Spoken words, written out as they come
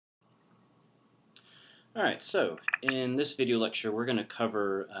Alright, so in this video lecture we're going to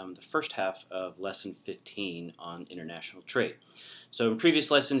cover the first half of lesson 15 on international trade. So in previous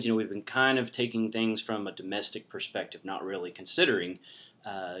lessons, we've been kind of taking things from a domestic perspective, not really considering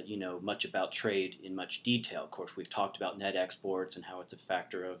much about trade in much detail. Of course, we've talked about net exports and how it's a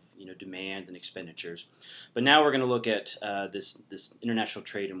factor of demand and expenditures. But now we're going to look at this international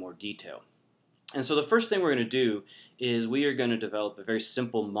trade in more detail. And so the first thing we're going to do is we are going to develop a very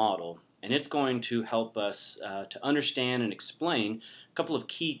simple model, and it's going to help us to understand and explain a couple of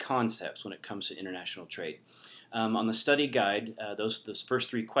key concepts when it comes to international trade. On the study guide, those first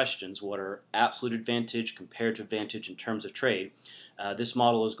three questions, what are absolute advantage, comparative advantage in terms of trade, this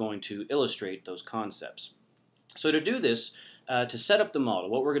model is going to illustrate those concepts. So to do this, to set up the model,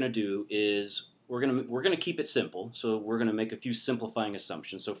 what we're going to do is we're going to keep it simple. So we're going to make a few simplifying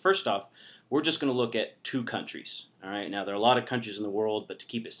assumptions. So first off, we're just going to look at two countries. All right. Now there are a lot of countries in the world, but to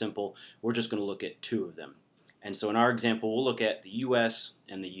keep it simple, we're just going to look at two of them. And so in our example, we'll look at the U.S.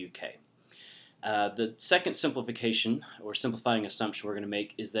 and the U.K. The second simplification or simplifying assumption we're going to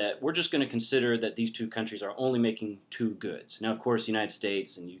make is that we're just going to consider that these two countries are only making two goods. Now, of course, the United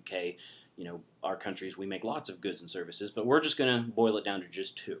States and UK, our countries, we make lots of goods and services, but we're just going to boil it down to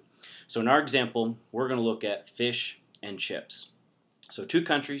just two. So in our example, we're going to look at fish and chips. So two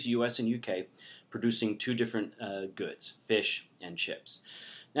countries, US and UK, producing two different goods, fish and chips.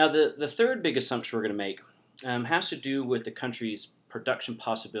 Now, the third big assumption we're going to make has to do with the country's production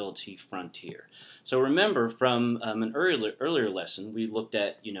possibility frontier. So remember from an earlier lesson, we looked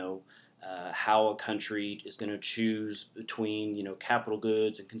at how a country is going to choose between capital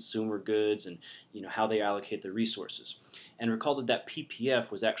goods and consumer goods, and how they allocate their resources. And recall that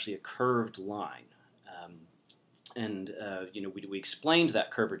PPF was actually a curved line, we explained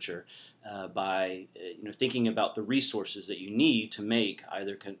that curvature by thinking about the resources that you need to make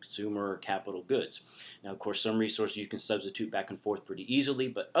either consumer or capital goods. Now, of course, some resources you can substitute back and forth pretty easily,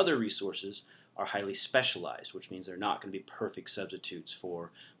 but other resources are highly specialized, which means they're not going to be perfect substitutes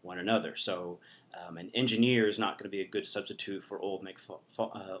for one another. So an engineer is not going to be a good substitute for old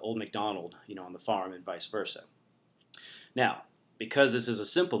MacDonald on the farm, and vice versa. Now, because this is a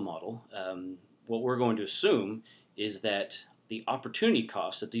simple model, what we're going to assume is that the opportunity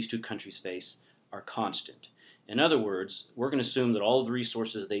costs that these two countries face are constant. In other words, we're going to assume that all of the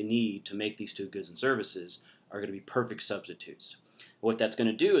resources they need to make these two goods and services are going to be perfect substitutes. What that's going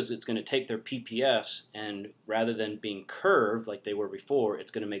to do is it's going to take their PPFs, and rather than being curved like they were before,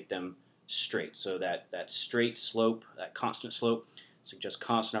 it's going to make them straight. So that straight slope, that constant slope, suggests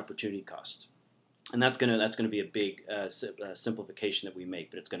constant opportunity costs. And that's going to be a big simplification that we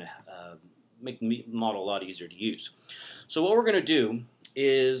make, but it's going to make the model a lot easier to use. So what we're going to do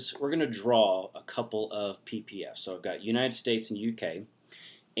is we're going to draw a couple of PPFs. So I've got United States and UK,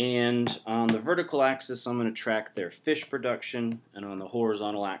 and on the vertical axis I'm going to track their fish production, and on the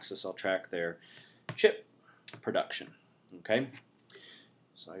horizontal axis I'll track their chip production. Okay,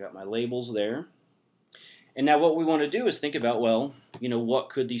 so I got my labels there. And now what we want to do is think about, well, what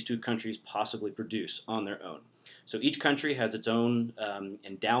could these two countries possibly produce on their own? So each country has its own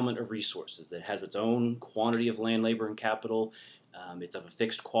endowment of resources, that has its own quantity of land, labor, and capital. It's of a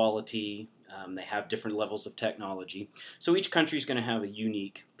fixed quality. They have different levels of technology. So each country is going to have a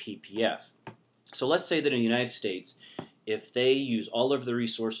unique PPF. So let's say that in the United States, if they use all of the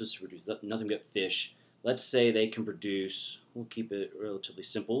resources to produce nothing but fish, let's say they can produce, we'll keep it relatively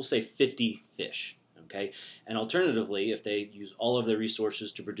simple, we'll say 50 fish. Okay? And alternatively, if they use all of their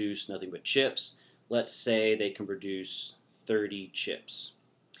resources to produce nothing but chips, let's say they can produce 30 chips.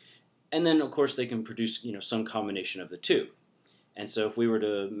 And then, of course, they can produce some combination of the two. And so if we were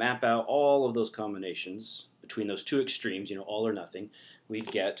to map out all of those combinations between those two extremes, all or nothing,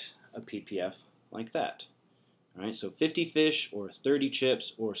 we'd get a PPF like that. All right, so 50 fish or 30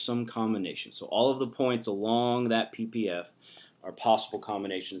 chips or some combination. So all of the points along that PPF are possible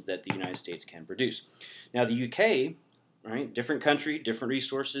combinations that the United States can produce. Now the UK, right, different country, different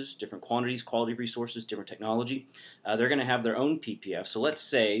resources, different quantities, quality of resources, different technology. They're going to have their own PPF. So let's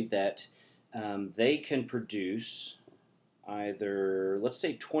say that they can produce either, let's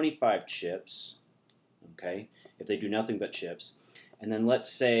say 25 chips, okay, if they do nothing but chips, and then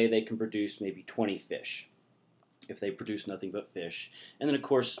let's say they can produce maybe 20 fish if they produce nothing but fish, and then of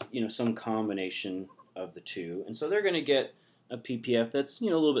course some combination of the two, and so they're going to get a PPF that's a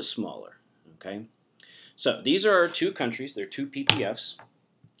little bit smaller. Okay, so these are our two countries, they're two PPFs,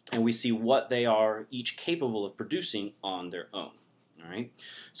 and we see what they are each capable of producing on their own. All right,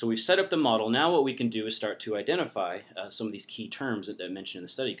 so we've set up the model. Now what we can do is start to identify some of these key terms that I mentioned in the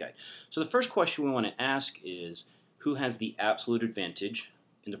study guide. So the first question we want to ask is, who has the absolute advantage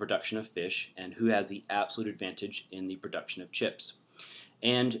in the production of fish and who has the absolute advantage in the production of chips.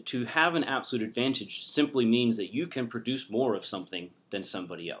 And to have an absolute advantage simply means that you can produce more of something than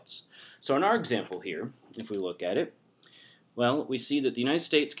somebody else. So in our example here, if we look at it, well, we see that the United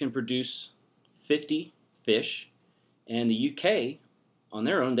States can produce 50 fish, and the UK, on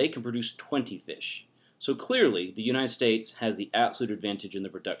their own, they can produce 20 fish. So clearly, the United States has the absolute advantage in the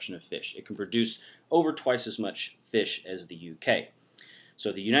production of fish. It can produce over twice as much fish as the UK.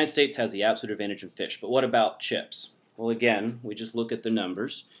 So the United States has the absolute advantage in fish. But what about chips? Well, again, we just look at the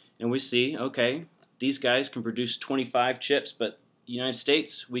numbers, and we see, okay, these guys can produce 25 chips, but the United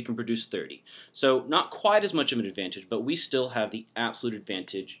States, we can produce 30. So not quite as much of an advantage, but we still have the absolute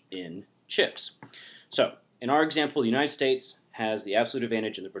advantage in chips. So in our example, the United States has the absolute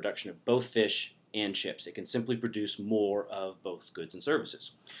advantage in the production of both fish and chips. It can simply produce more of both goods and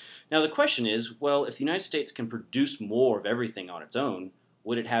services. Now the question is, well, if the United States can produce more of everything on its own,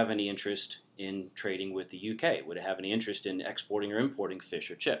 would it have any interest in trading with the UK? Would it have any interest in exporting or importing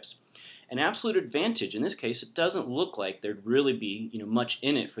fish or chips? An absolute advantage, in this case, it doesn't look like there'd really be much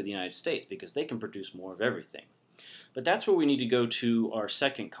in it for the United States because they can produce more of everything. But that's where we need to go to our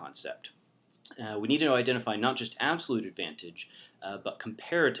second concept. We need to identify not just absolute advantage, but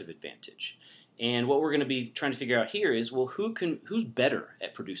comparative advantage. And what we're going to be trying to figure out here is, well, who's better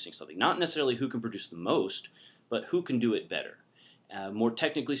at producing something? Not necessarily who can produce the most, but who can do it better. More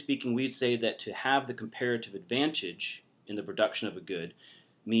technically speaking, we'd say that to have the comparative advantage in the production of a good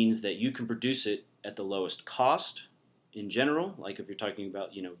means that you can produce it at the lowest cost in general, like if you're talking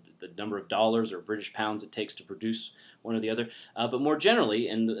about the number of dollars or British pounds it takes to produce one or the other, but more generally,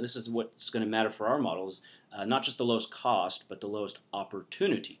 and this is what's going to matter for our models, not just the lowest cost, but the lowest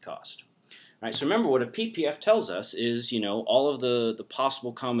opportunity cost. All right, so remember what a PPF tells us is all of the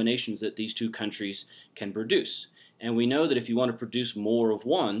possible combinations that these two countries can produce. And we know that if you want to produce more of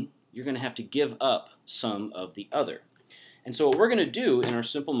one, you're going to have to give up some of the other. And so what we're going to do in our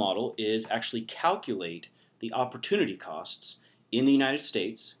simple model is actually calculate the opportunity costs in the United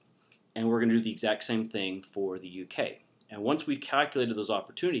States, and we're going to do the exact same thing for the UK. And once we've calculated those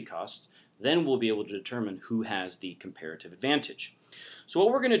opportunity costs, then we'll be able to determine who has the comparative advantage. So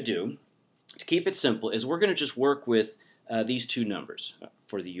what we're going to do, to keep it simple, is we're going to just work with these two numbers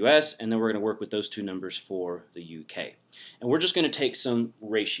for the US, and then we're going to work with those two numbers for the UK. And we're just going to take some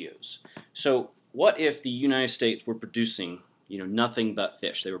ratios. So what if the United States were producing nothing but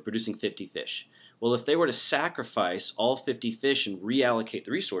fish? They were producing 50 fish. Well, if they were to sacrifice all 50 fish and reallocate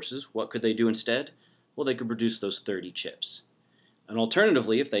the resources, what could they do instead? Well, they could produce those 30 chips. And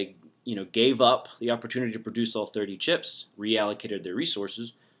alternatively, if they gave up the opportunity to produce all 30 chips, reallocated their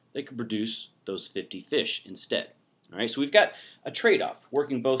resources, they could produce those 50 fish instead. All right, so we've got a trade-off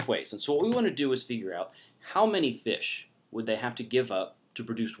working both ways. And so what we want to do is figure out how many fish would they have to give up to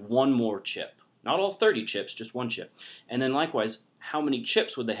produce one more chip. Not all 30 chips, just one chip. And then likewise, how many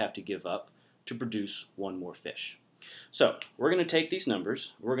chips would they have to give up to produce one more fish? So we're going to take these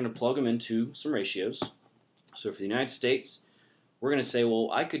numbers, we're going to plug them into some ratios. So for the United States, we're going to say, well,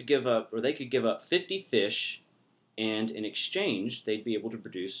 I could give up, or they could give up 50 fish, and in exchange, they'd be able to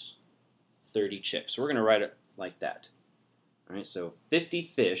produce 30 chips. So we're going to write it like that. All right, so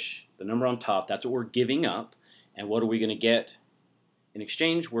 50 fish, the number on top, that's what we're giving up. And what are we going to get in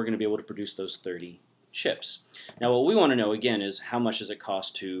exchange? We're going to be able to produce those 30 chips. Now what we want to know again is how much does it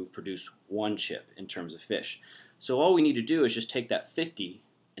cost to produce one chip in terms of fish. So all we need to do is just take that 50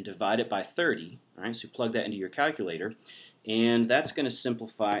 and divide it by 30. All right, so plug that into your calculator, and that's going to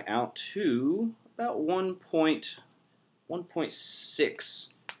simplify out to about 1.6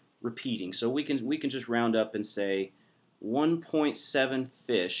 repeating. So we can just round up and say 1.7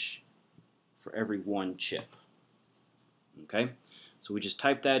 fish for every one chip. Okay, so we just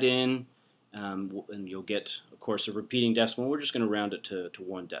type that in, and you'll get, of course, a repeating decimal. We're just going to round it to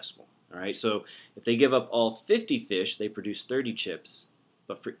one decimal. All right, so if they give up all 50 fish, they produce 30 chips,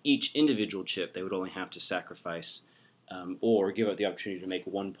 but for each individual chip, they would only have to sacrifice or give up the opportunity to make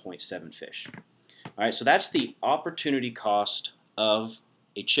 1.7 fish. All right, so that's the opportunity cost of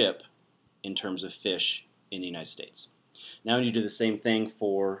a chip in terms of fish in the United States. Now you do the same thing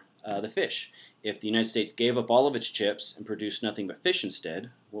for the fish. If the United States gave up all of its chips and produced nothing but fish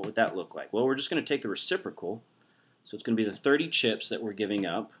instead, what would that look like? Well, we're just going to take the reciprocal. So it's going to be the 30 chips that we're giving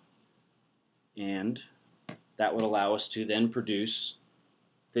up, and that would allow us to then produce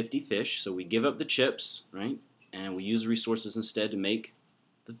 50 fish. So we give up the chips, right, and we use the resources instead to make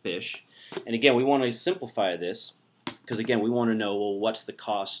the fish. And again, we want to simplify this because, again, we want to know, well, what's the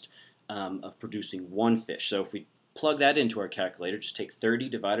cost of producing one fish? So if we plug that into our calculator, just take 30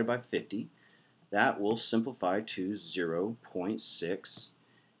 divided by 50. That will simplify to 0.6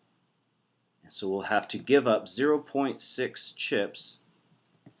 So we'll have to give up 0.6 chips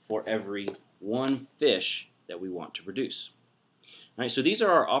for every one fish that we want to produce. All right, so these are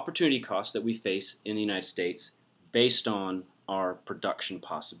our opportunity costs that we face in the United States based on our production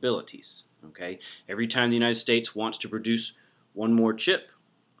possibilities. Okay, every time the United States wants to produce one more chip,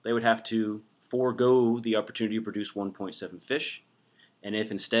 they would have to forego the opportunity to produce 1.7 fish. And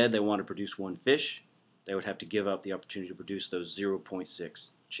if instead they want to produce one fish, they would have to give up the opportunity to produce those 0.6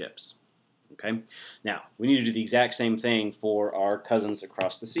 chips. Okay, now we need to do the exact same thing for our cousins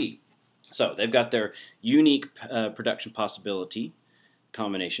across the sea. So they've got their unique production possibility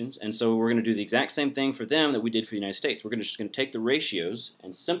combinations, and so we're going to do the exact same thing for them that we did for the United States. We're just going to take the ratios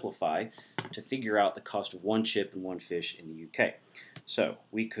and simplify to figure out the cost of one chip and one fish in the UK. So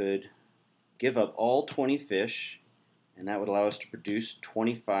we could give up all 20 fish, and that would allow us to produce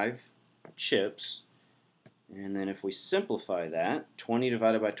 25 chips. And then if we simplify that, 20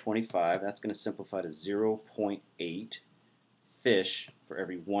 divided by 25, that's going to simplify to 0.8 fish for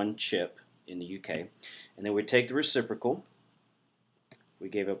every one chip in the UK. And then we take the reciprocal. We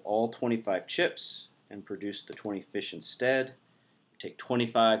gave up all 25 chips and produced the 20 fish instead. We take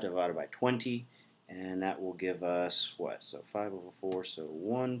 25 divided by 20, and that will give us what? So 5 over 4, so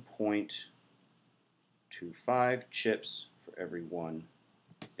 1.25 chips for every one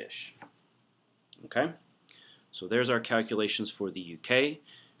fish. Okay? So there's our calculations for the UK,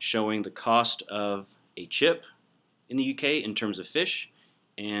 showing the cost of a chip in the UK in terms of fish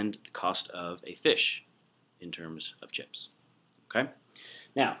and the cost of a fish in terms of chips. Okay?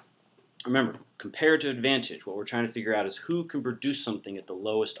 Now, remember, comparative advantage. What we're trying to figure out is who can produce something at the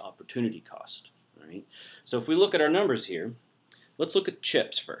lowest opportunity cost. All right? So if we look at our numbers here, let's look at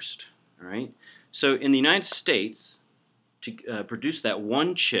chips first. All right? So in the United States, to produce that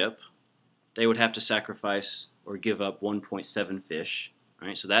one chip, they would have to sacrifice or give up 1.7 fish.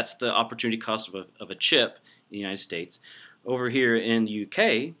 Right? So that's the opportunity cost of a chip in the United States. Over here in the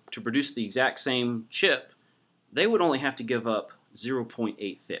UK, to produce the exact same chip, they would only have to give up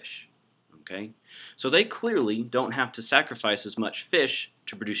 0.8 fish. Okay? So they clearly don't have to sacrifice as much fish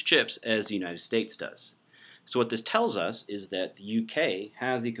to produce chips as the United States does. So what this tells us is that the UK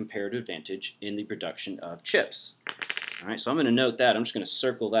has the comparative advantage in the production of chips. All right, so I'm going to note that. I'm just going to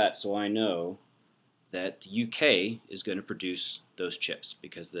circle that so I know that the UK is going to produce those chips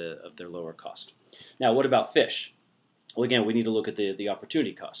because of their lower cost. Now, what about fish? Well, again, we need to look at the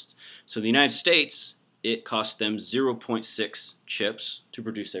opportunity cost. So the United States, it costs them 0.6 chips to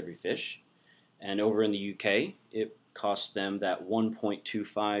produce every fish. And over in the UK, it costs them that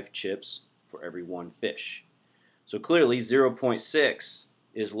 1.25 chips for every one fish. So clearly 0.6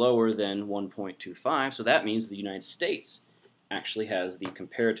 is lower than 1.25, so that means the United States actually has the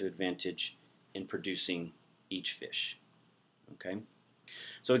comparative advantage in producing each fish. Okay?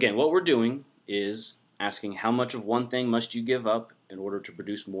 So again, what we're doing is asking how much of one thing must you give up in order to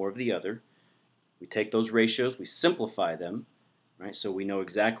produce more of the other. We take those ratios, we simplify them, right? So we know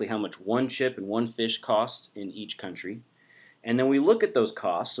exactly how much one chip and one fish costs in each country. And then we look at those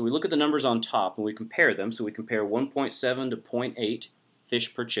costs, so we look at the numbers on top and we compare them. So we compare 1.7 to 0.8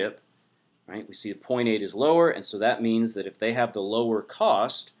 fish per chip, right? We see 0.8 is lower, and so that means that if they have the lower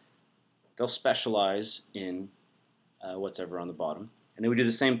cost, they'll specialize in what's ever on the bottom. And then we do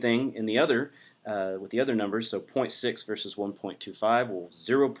the same thing in the other with the other numbers, so 0.6 versus 1.25. Well,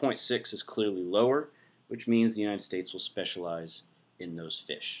 0.6 is clearly lower, which means the United States will specialize in those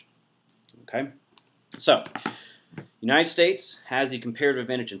fish. Okay? So, United States has the comparative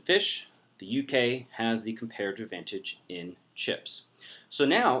advantage in fish. The UK has the comparative advantage in chips. So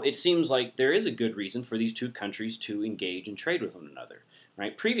now it seems like there is a good reason for these two countries to engage and trade with one another.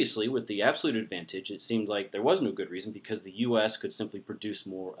 Right? Previously, with the absolute advantage, it seemed like there was no good reason because the U.S. could simply produce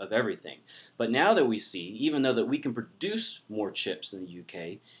more of everything. But now that we see, even though that we can produce more chips than the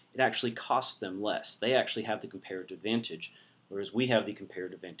UK, it actually costs them less. They actually have the comparative advantage, whereas we have the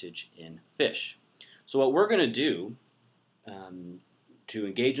comparative advantage in fish. So what we're going to do to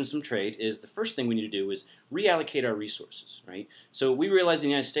engage in some trade is the first thing we need to do is reallocate our resources, right? So we realize in the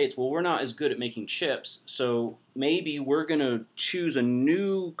United States, well, we're not as good at making chips, so maybe we're going to choose a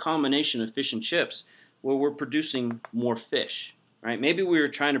new combination of fish and chips where we're producing more fish, right? Maybe we were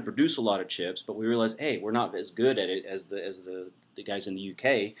trying to produce a lot of chips, but we realized, hey, we're not as good at it as the guys in the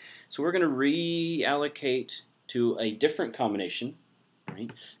UK, so we're going to reallocate to a different combination, right?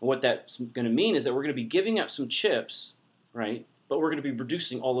 And what that's going to mean is that we're going to be giving up some chips, right? But we're going to be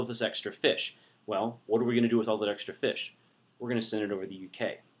producing all of this extra fish. Well, what are we going to do with all that extra fish? We're going to send it over to the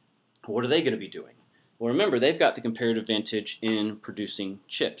UK. What are they going to be doing? Well, remember, they've got the comparative advantage in producing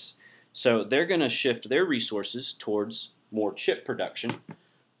chips. So they're going to shift their resources towards more chip production.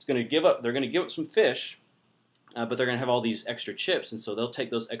 They're going to give up some fish, but they're going to have all these extra chips, and so they'll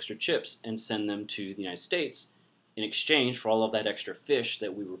take those extra chips and send them to the United States in exchange for all of that extra fish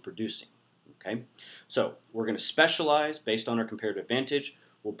that we were producing. Okay, so we're going to specialize based on our comparative advantage.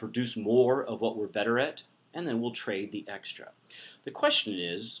 We'll produce more of what we're better at, and then we'll trade the extra. The question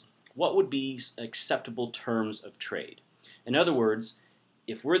is, what would be acceptable terms of trade? In other words,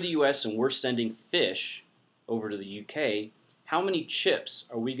 if we're the U.S. and we're sending fish over to the U.K., how many chips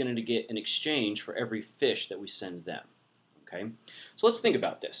are we going to get in exchange for every fish that we send them? Okay, so let's think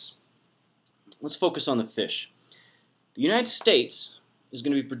about this. Let's focus on the fish. The United States is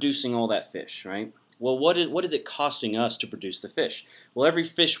going to be producing all that fish, right? Well, what is it costing us to produce the fish? Well, every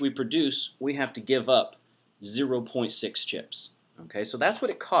fish we produce, we have to give up 0.6 chips. Okay, so that's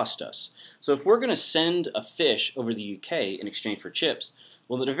what it cost us. So if we're going to send a fish over the UK in exchange for chips,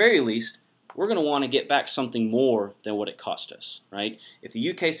 well, at the very least, we're going to want to get back something more than what it cost us, right? If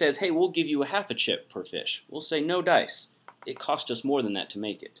the UK says, hey, we'll give you a half a chip per fish, we'll say, no dice. It cost us more than that to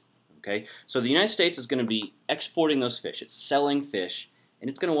make it. Okay, so the United States is going to be exporting those fish. It's selling fish, and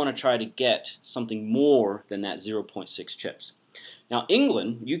it's going to want to try to get something more than that 0.6 chips. Now,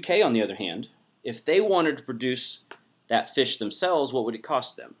 England, UK, on the other hand, if they wanted to produce that fish themselves, what would it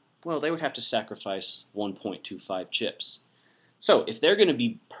cost them? Well, they would have to sacrifice 1.25 chips. So if they're going to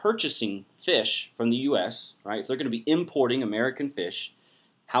be purchasing fish from the U.S., right, if they're going to be importing American fish,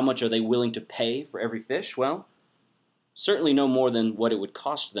 how much are they willing to pay for every fish? Well, certainly no more than what it would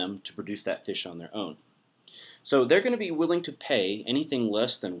cost them to produce that fish on their own. So they're going to be willing to pay anything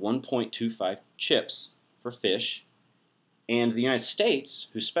less than 1.25 chips for fish, and the United States,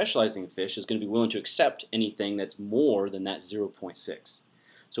 who's specializing in fish, is going to be willing to accept anything that's more than that 0.6.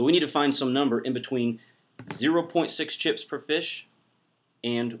 So we need to find some number in between 0.6 chips per fish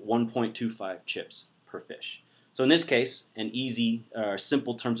and 1.25 chips per fish. So in this case, an easy,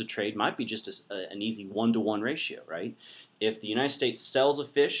 simple terms of trade might be just an easy 1-to-1 ratio, right? If the United States sells a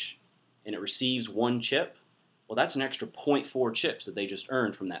fish and it receives 1 chip, well, that's an extra 0.4 chips that they just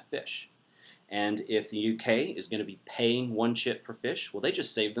earned from that fish. And if the UK is going to be paying 1 chip per fish, well, they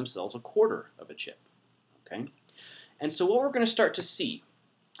just saved themselves 1/4 of a chip. Okay? And so what we're going to start to see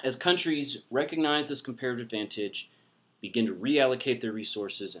as countries recognize this comparative advantage, begin to reallocate their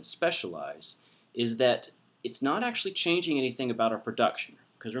resources and specialize, is that it's not actually changing anything about our production.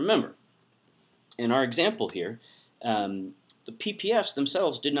 Because remember, in our example here, the PPFs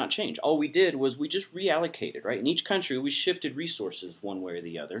themselves did not change. All we did was we just reallocated, right? In each country, we shifted resources one way or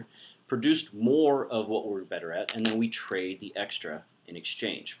the other, produced more of what we were better at, and then we trade the extra in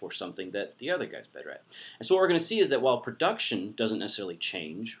exchange for something that the other guy's better at. And so what we're going to see is that while production doesn't necessarily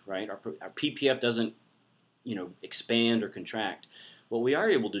change, right? Our PPF doesn't, expand or contract. What we are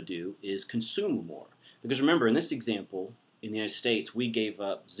able to do is consume more. Because remember, in this example, in the United States, we gave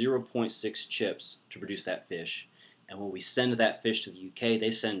up 0.6 chips to produce that fish. And when we send that fish to the UK,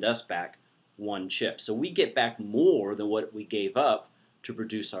 they send us back 1 chip. So we get back more than what we gave up to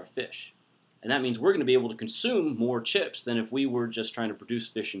produce our fish. And that means we're going to be able to consume more chips than if we were just trying to produce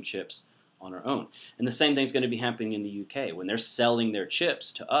fish and chips on our own. And the same thing's going to be happening in the UK. When they're selling their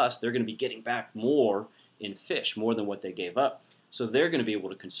chips to us, they're going to be getting back more in fish, more than what they gave up. So they're going to be able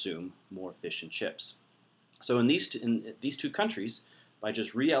to consume more fish and chips. So in these two countries, by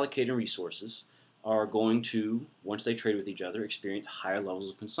just reallocating resources, are going to, once they trade with each other, experience higher levels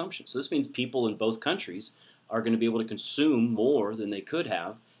of consumption. So this means people in both countries are going to be able to consume more than they could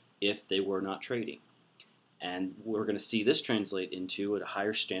have if they were not trading. And we're going to see this translate into a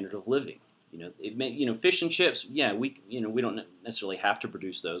higher standard of living. Fish and chips, yeah, we don't necessarily have to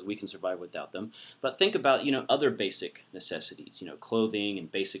produce those. We can survive without them. But think about, other basic necessities, clothing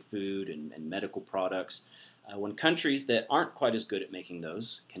and basic food and medical products. When countries that aren't quite as good at making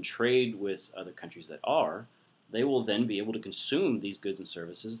those can trade with other countries that are, they will then be able to consume these goods and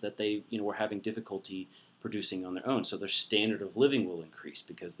services that they, were having difficulty producing on their own. So their standard of living will increase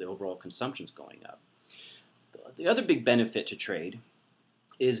because the overall consumption is going up. The other big benefit to trade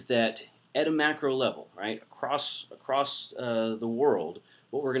is that at a macro level, right, across the world,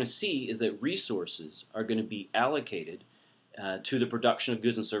 what we're going to see is that resources are going to be allocated to the production of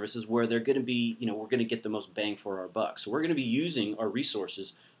goods and services where they're going to be, we're going to get the most bang for our buck. So we're going to be using our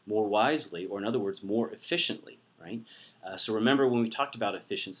resources more wisely, or in other words, more efficiently, right? So remember when we talked about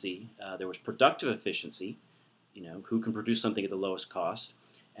efficiency, there was productive efficiency, who can produce something at the lowest cost,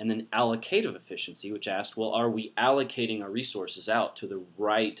 and then allocative efficiency, which asked, well, are we allocating our resources out to the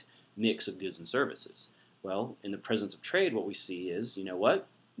right mix of goods and services? Well, in the presence of trade, what we see is,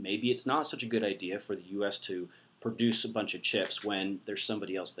 maybe it's not such a good idea for the U.S. to produce a bunch of chips when there's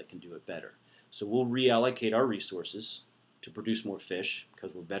somebody else that can do it better. So we'll reallocate our resources to produce more fish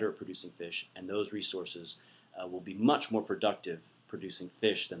because we're better at producing fish, and those resources will be much more productive producing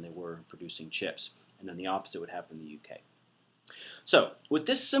fish than they were producing chips. And then the opposite would happen in the UK. So with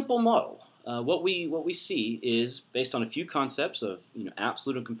this simple model, what we see is, based on a few concepts of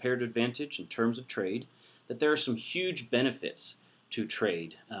absolute and comparative advantage in terms of trade, that there are some huge benefits to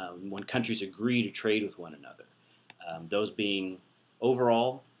trade when countries agree to trade with one another. Those being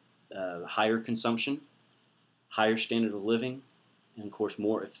overall higher consumption, higher standard of living, and of course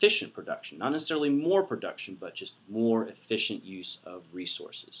more efficient production. Not necessarily more production, but just more efficient use of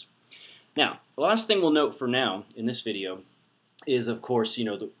resources. Now, the last thing we'll note for now in this video is, of course,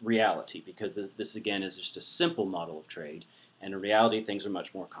 the reality, because this again is just a simple model of trade, and in reality things are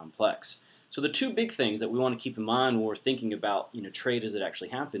much more complex. So the two big things that we want to keep in mind when we're thinking about trade as it actually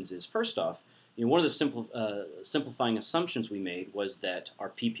happens is, first off, one of the simplifying assumptions we made was that our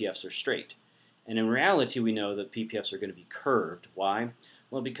PPFs are straight. And in reality, we know that PPFs are going to be curved. Why?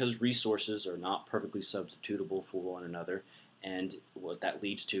 Well, because resources are not perfectly substitutable for one another, and what that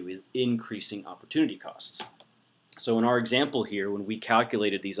leads to is increasing opportunity costs. So in our example here, when we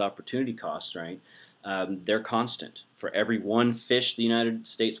calculated these opportunity costs, right, they're constant. For every one fish the United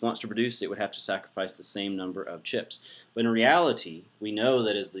States wants to produce, it would have to sacrifice the same number of chips. But in reality, we know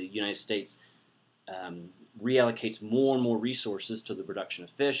that as the United States reallocates more and more resources to the production of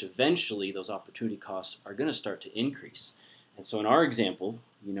fish, eventually those opportunity costs are going to start to increase. And so in our example,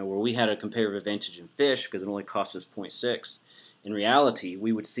 where we had a comparative advantage in fish because it only cost us 0.6, in reality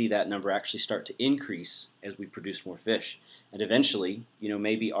we would see that number actually start to increase as we produce more fish. And eventually,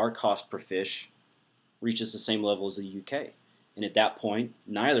 maybe our cost per fish reaches the same level as the UK. And at that point,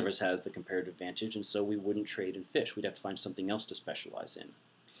 neither of us has the comparative advantage, and so we wouldn't trade in fish. We'd have to find something else to specialize in.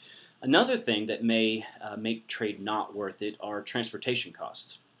 Another thing that may make trade not worth it are transportation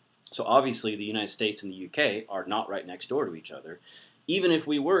costs. So obviously the United States and the UK are not right next door to each other. Even if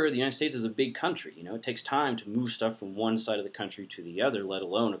we were, the United States is a big country. It takes time to move stuff from one side of the country to the other, let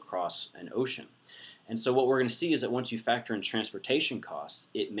alone across an ocean. And so what we're going to see is that once you factor in transportation costs,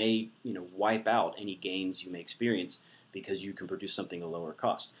 it may wipe out any gains you may experience because you can produce something at a lower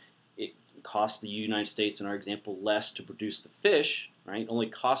cost. It costs the United States, in our example, less to produce the fish, right? It only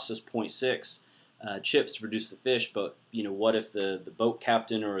costs us 0.6 chips to produce the fish, but what if the boat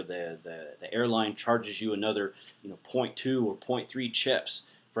captain or the airline charges you another 0.2 or 0.3 chips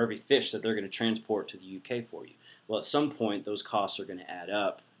for every fish that they're going to transport to the UK for you? Well, at some point those costs are going to add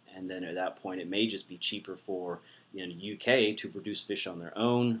up, and then at that point it may just be cheaper for the UK to produce fish on their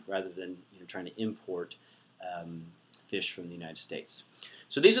own rather than trying to import fish from the United States.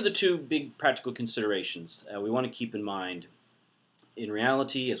 So these are the two big practical considerations we want to keep in mind. In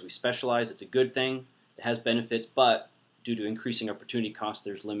reality, as we specialize, it's a good thing. It has benefits, but due to increasing opportunity costs,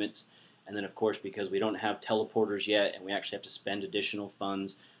 there's limits. And then, of course, because we don't have teleporters yet and we actually have to spend additional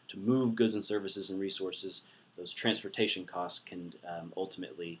funds to move goods and services and resources, those transportation costs can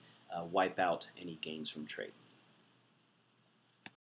ultimately wipe out any gains from trade.